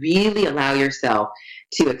 when you really allow yourself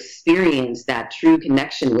to experience that true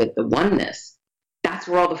connection with the oneness, that's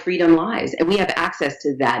where all the freedom lies. And we have access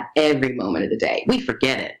to that every moment of the day. We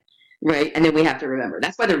forget it, right? And then we have to remember.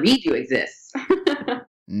 That's why the redo exists.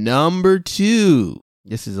 Number 2.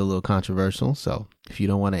 This is a little controversial, so if you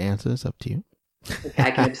don't want to answer, it's up to you. Okay,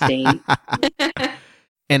 I can abstain.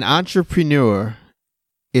 An entrepreneur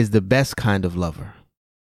is the best kind of lover.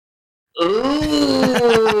 Ooh.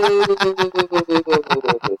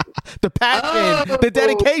 The passion, the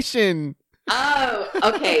dedication. Oh,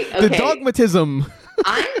 okay. The dogmatism.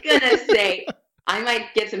 I'm going to say, I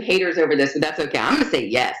might get some haters over this, but that's okay. I'm going to say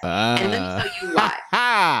yes. And let me tell you why.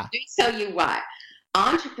 Let me tell you why.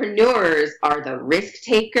 Entrepreneurs are the risk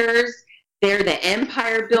takers. They're the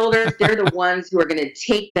empire builders. They're the ones who are going to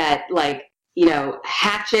take that,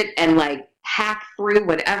 hatchet and hack through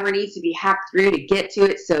whatever needs to be hacked through to get to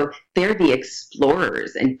it. So they're the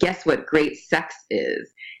explorers. And guess what great sex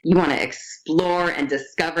is? You want to explore and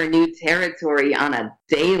discover new territory on a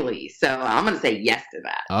daily. So I'm going to say yes to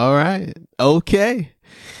that. All right. Okay.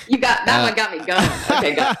 You got that one. Got me going.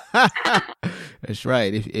 Okay, go. That's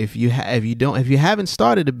right. If you haven't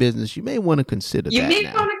started a business, you may want to consider that. You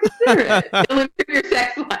may want to consider it. It'll improve your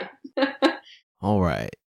sex life. All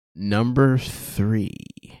right. Number 3.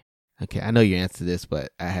 Okay, I know your answer to this, but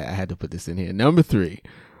I had to put this in here. Number 3.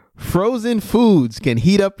 Frozen foods can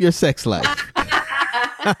heat up your sex life.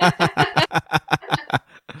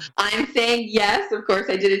 I'm saying yes. Of course,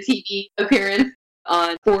 I did a TV appearance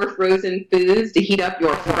on 4 frozen foods to heat up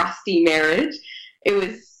your frosty marriage. It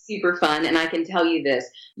was super fun. And I can tell you this,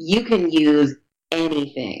 you can use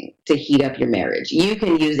anything to heat up your marriage. You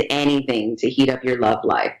can use anything to heat up your love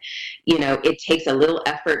life. You know, it takes a little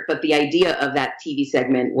effort, but the idea of that TV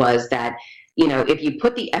segment was that, you know, if you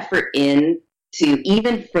put the effort in to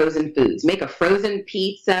even frozen foods, make a frozen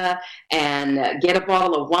pizza and get a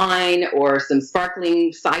bottle of wine or some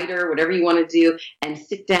sparkling cider, whatever you want to do, and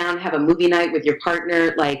sit down, have a movie night with your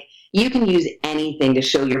partner. Like, you can use anything to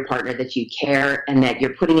show your partner that you care and that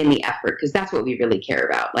you're putting in the effort, because that's what we really care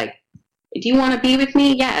about. Like, do you want to be with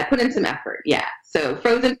me? Yeah, put in some effort. Yeah. So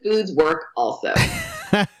frozen foods work also.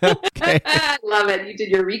 Okay. Love it. You did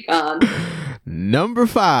your recon. Number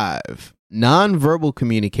 5. Nonverbal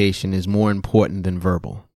communication is more important than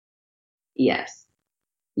verbal. Yes.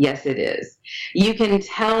 Yes, it is. You can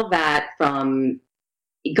tell that from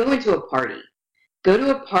go to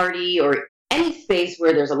a party or any space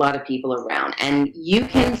where there's a lot of people around, and you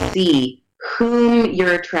can see whom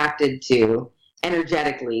you're attracted to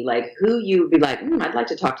energetically, like who you'd be like, I'd like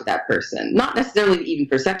to talk to that person. Not necessarily even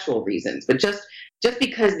for sexual reasons, but just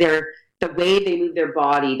because they're the way they move their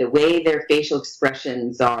body, the way their facial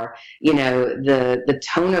expressions are, you know, the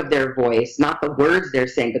tone of their voice, not the words they're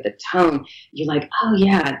saying, but the tone. You're like, oh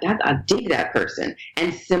yeah, I dig that person.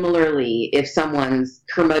 And similarly, if someone's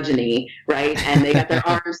curmudgeon-y, right, and they got their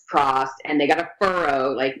arms crossed and they got a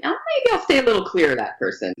furrow, like, oh, maybe I'll stay a little clear of that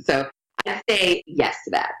person. So I say yes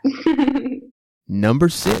to that. Number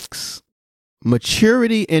 6.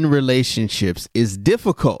 Maturity in relationships is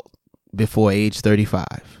difficult before age 35.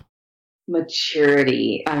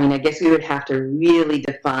 Maturity. I mean, I guess we would have to really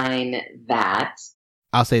define that.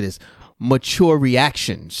 I'll say this. Mature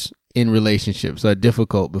reactions in relationships are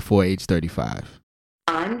difficult before age 35.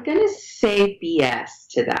 I'm going to say BS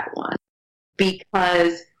to that one,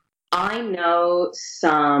 because I know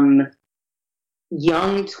some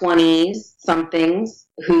young 20s somethings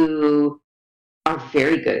who are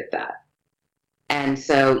very good at that. And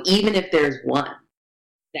so even if there's one,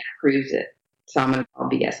 that proves it. So I'm going to call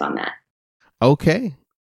BS on that. Okay.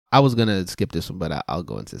 I was going to skip this one, but I'll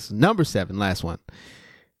go into this. Number 7, last one.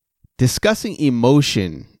 Discussing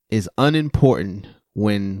emotion is unimportant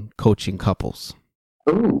when coaching couples.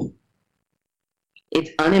 Ooh.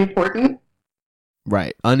 It's unimportant?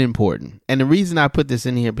 Right. Unimportant. And the reason I put this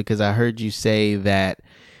in here, because I heard you say that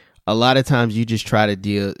a lot of times you just try to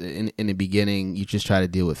deal, in the beginning, you just try to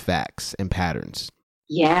deal with facts and patterns.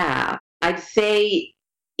 Yeah. I'd say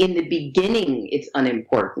in the beginning, it's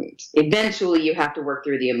unimportant. Eventually, you have to work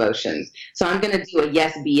through the emotions. So I'm going to do a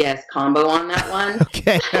yes, BS combo on that one.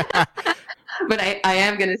 Okay. But I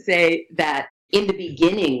am going to say that in the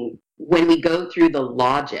beginning, when we go through the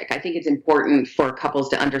logic, I think it's important for couples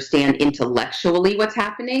to understand intellectually what's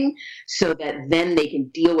happening, so that then they can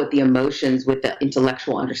deal with the emotions with the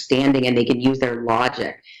intellectual understanding, and they can use their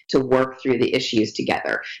logic to work through the issues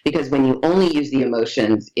together. Because when you only use the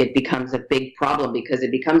emotions, it becomes a big problem, because it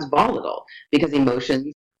becomes volatile, because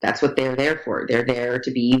emotions, that's what they're there for. They're there to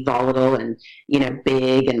be volatile and, you know,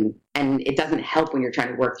 big, and it doesn't help when you're trying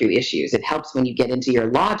to work through issues. It helps when you get into your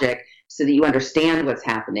logic, so that you understand what's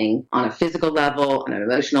happening on a physical level, on an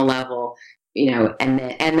emotional level, you know, and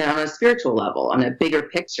then on a spiritual level, on a bigger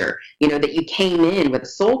picture, you know, that you came in with a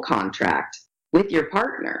soul contract with your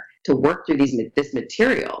partner to work through this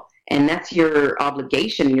material. And that's your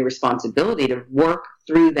obligation and your responsibility to work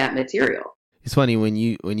through that material. It's funny when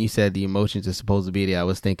you said the emotions are supposed to be there, I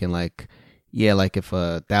was thinking like, yeah, like if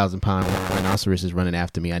a 1,000-pound rhinoceros is running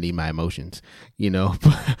after me, I need my emotions, you know.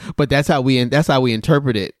 But that's how we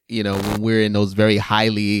interpret it, you know, when we're in those very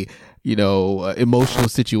highly, you know, emotional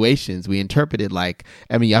situations. We interpret it like,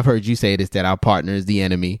 I mean, I've heard you say this, that our partner is the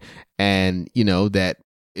enemy, and you know that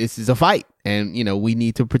this is a fight, and you know we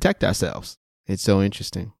need to protect ourselves. It's so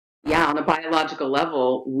interesting. Yeah, on a biological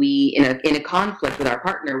level, we in a conflict with our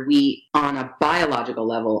partner, we on a biological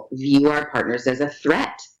level view our partners as a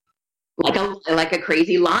threat. Like a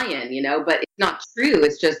crazy lion, you know, but it's not true.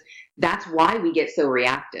 It's just, that's why we get so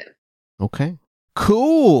reactive. Okay,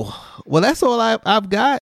 cool. Well, that's all I've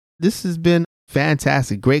got. This has been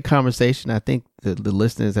fantastic. Great conversation. I think the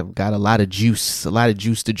listeners have got a lot of juice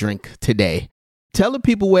to drink today. Tell the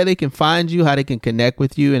people where they can find you, how they can connect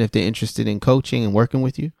with you, and if they're interested in coaching and working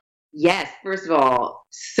with you. Yes. First of all,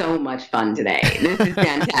 so much fun today. This is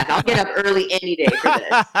fantastic. I'll get up early any day for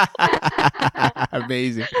this.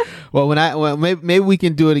 Amazing. Well, maybe we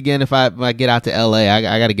can do it again if I get out to LA.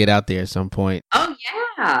 I got to get out there at some point. Oh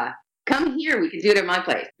yeah. Come here. We can do it at my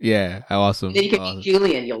place. Yeah. Awesome. Then you can meet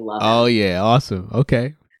Julian. You'll love it. Oh yeah. Awesome.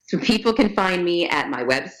 Okay. So people can find me at my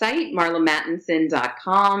website,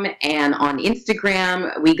 marlamattinson.com, and on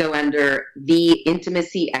Instagram, we go under The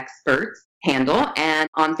Intimacy Experts handle, and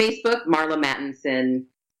on Facebook, Marla Mattinson.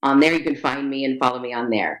 On there, you can find me and follow me on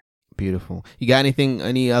there. Beautiful. You got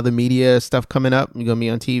any other media stuff coming up? You gonna be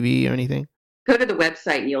on TV or anything? Go to the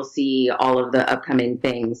website and you'll see all of the upcoming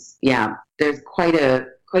things. Yeah, there's quite a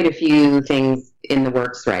few things in the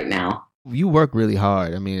works right now. You work really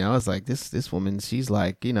hard. I mean, I was like, this woman, she's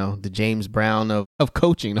like, the James Brown of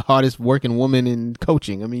coaching, the hardest working woman in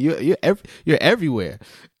coaching. I mean, you're everywhere.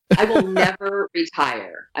 I will never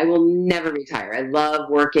retire. I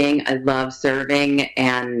love working. I love serving,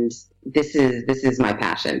 and this is my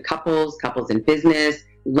passion. Couples in business,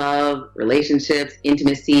 love, relationships,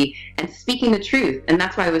 intimacy, and speaking the truth. And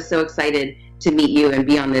that's why I was so excited to meet you and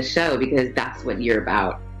be on this show, because that's what you're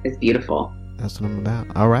about. It's beautiful. That's what I'm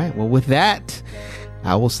about. All right. Well, with that,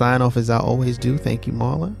 I will sign off as I always do. Thank you,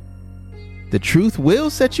 Marla. The truth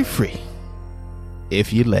will set you free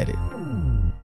if you let it.